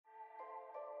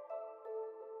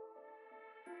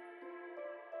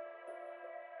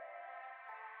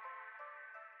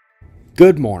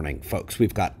Good morning, folks.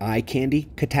 We've got eye candy,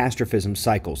 catastrophism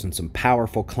cycles, and some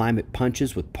powerful climate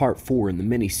punches with part 4 in the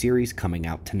mini-series coming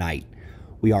out tonight.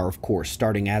 We are, of course,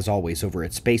 starting as always over at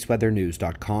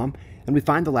spaceweathernews.com, and we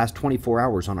find the last 24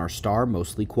 hours on our star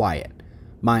mostly quiet.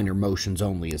 Minor motions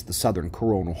only as the southern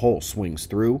coronal hole swings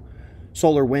through.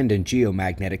 Solar wind and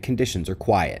geomagnetic conditions are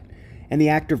quiet. And the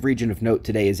active region of note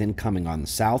today is incoming on the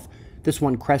south. This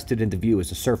one crested into view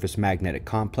as a surface magnetic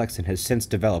complex and has since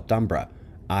developed umbra.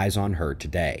 Eyes on her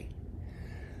today.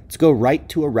 Let's go right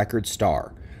to a record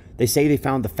star. They say they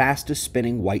found the fastest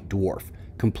spinning white dwarf,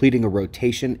 completing a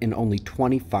rotation in only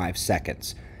 25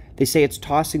 seconds. They say it's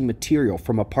tossing material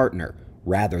from a partner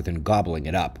rather than gobbling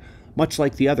it up, much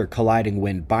like the other colliding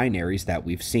wind binaries that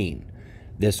we've seen.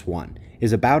 This one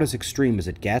is about as extreme as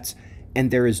it gets,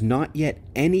 and there is not yet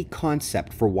any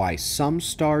concept for why some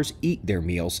stars eat their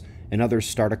meals and others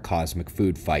start a cosmic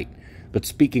food fight. But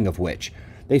speaking of which,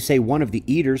 they say one of the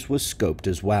eaters was scoped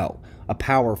as well, a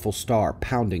powerful star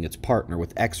pounding its partner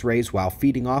with X-rays while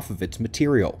feeding off of its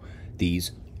material.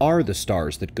 These are the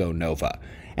stars that go nova,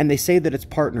 and they say that its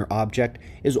partner object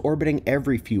is orbiting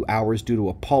every few hours due to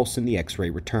a pulse in the X-ray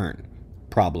return.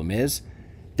 Problem is,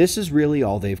 this is really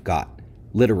all they've got.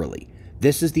 Literally.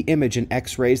 This is the image in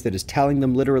X-rays that is telling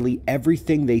them literally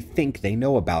everything they think they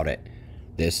know about it.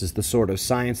 This is the sort of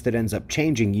science that ends up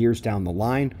changing years down the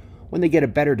line when they get a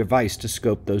better device to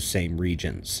scope those same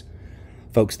regions.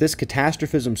 Folks, this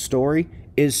catastrophism story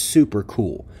is super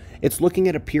cool. It's looking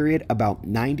at a period about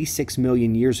 96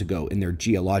 million years ago in their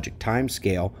geologic time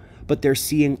scale, but they're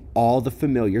seeing all the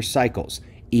familiar cycles,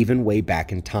 even way back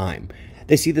in time.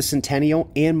 They see the centennial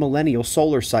and millennial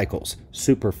solar cycles,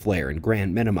 super flare and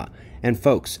grand minima. And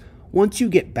folks, once you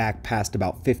get back past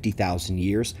about 50,000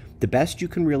 years, the best you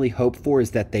can really hope for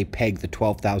is that they peg the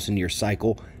 12,000 year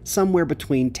cycle somewhere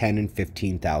between 10 and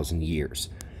 15,000 years.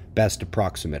 Best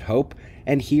approximate hope,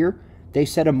 and here they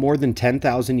said a more than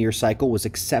 10,000 year cycle was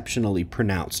exceptionally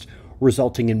pronounced,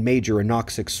 resulting in major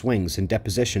anoxic swings and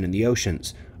deposition in the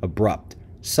oceans, abrupt,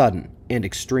 sudden, and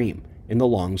extreme in the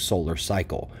long solar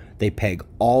cycle. They peg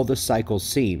all the cycles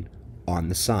seen on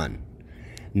the sun.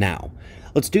 Now,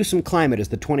 let's do some climate as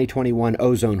the 2021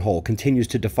 ozone hole continues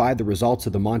to defy the results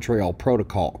of the Montreal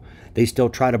Protocol. They still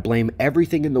try to blame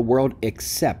everything in the world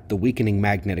except the weakening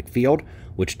magnetic field,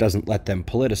 which doesn't let them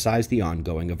politicize the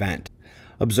ongoing event.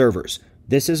 Observers,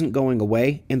 this isn't going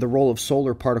away, and the role of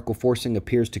solar particle forcing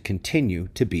appears to continue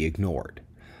to be ignored.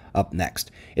 Up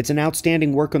next, it's an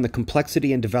outstanding work on the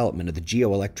complexity and development of the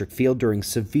geoelectric field during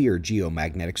severe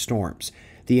geomagnetic storms.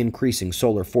 The increasing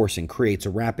solar forcing creates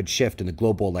a rapid shift in the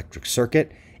global electric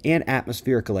circuit and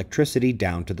atmospheric electricity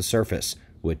down to the surface,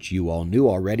 which you all knew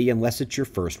already unless it's your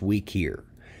first week here.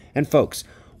 And folks,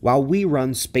 while we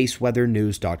run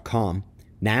spaceweathernews.com,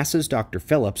 NASA's Dr.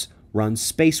 Phillips runs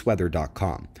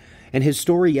spaceweather.com, and his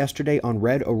story yesterday on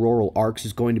red auroral arcs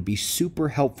is going to be super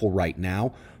helpful right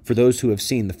now for those who have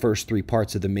seen the first 3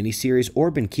 parts of the miniseries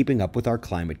or been keeping up with our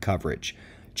climate coverage.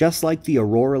 Just like the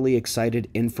aurorally excited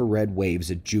infrared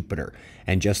waves at Jupiter,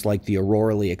 and just like the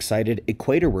aurorally excited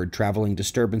equatorward traveling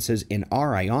disturbances in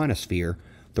our ionosphere,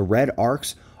 the red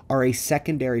arcs are a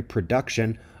secondary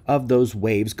production of those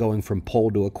waves going from pole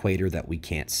to equator that we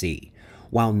can't see.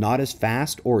 While not as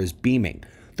fast or as beaming,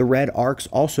 the red arcs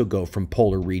also go from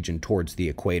polar region towards the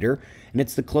equator, and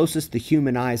it's the closest the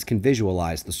human eyes can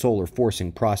visualize the solar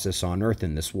forcing process on Earth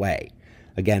in this way.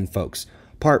 Again, folks,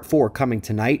 part 4 coming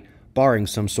tonight. Barring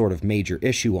some sort of major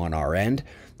issue on our end,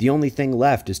 the only thing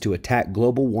left is to attack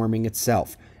global warming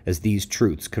itself, as these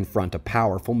truths confront a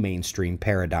powerful mainstream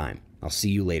paradigm. I'll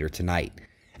see you later tonight.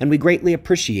 And we greatly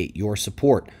appreciate your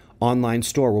support. Online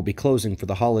store will be closing for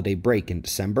the holiday break in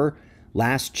December.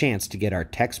 Last chance to get our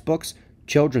textbooks,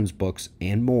 children's books,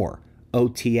 and more.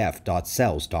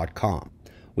 otf.cells.com.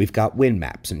 We've got wind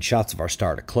maps and shots of our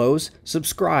star to close.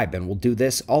 Subscribe and we'll do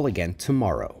this all again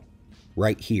tomorrow.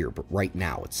 Right here, but right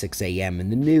now at 6 a.m. in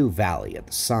the new Valley of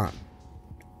the Sun.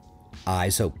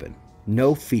 Eyes open,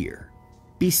 no fear.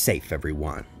 Be safe,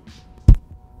 everyone.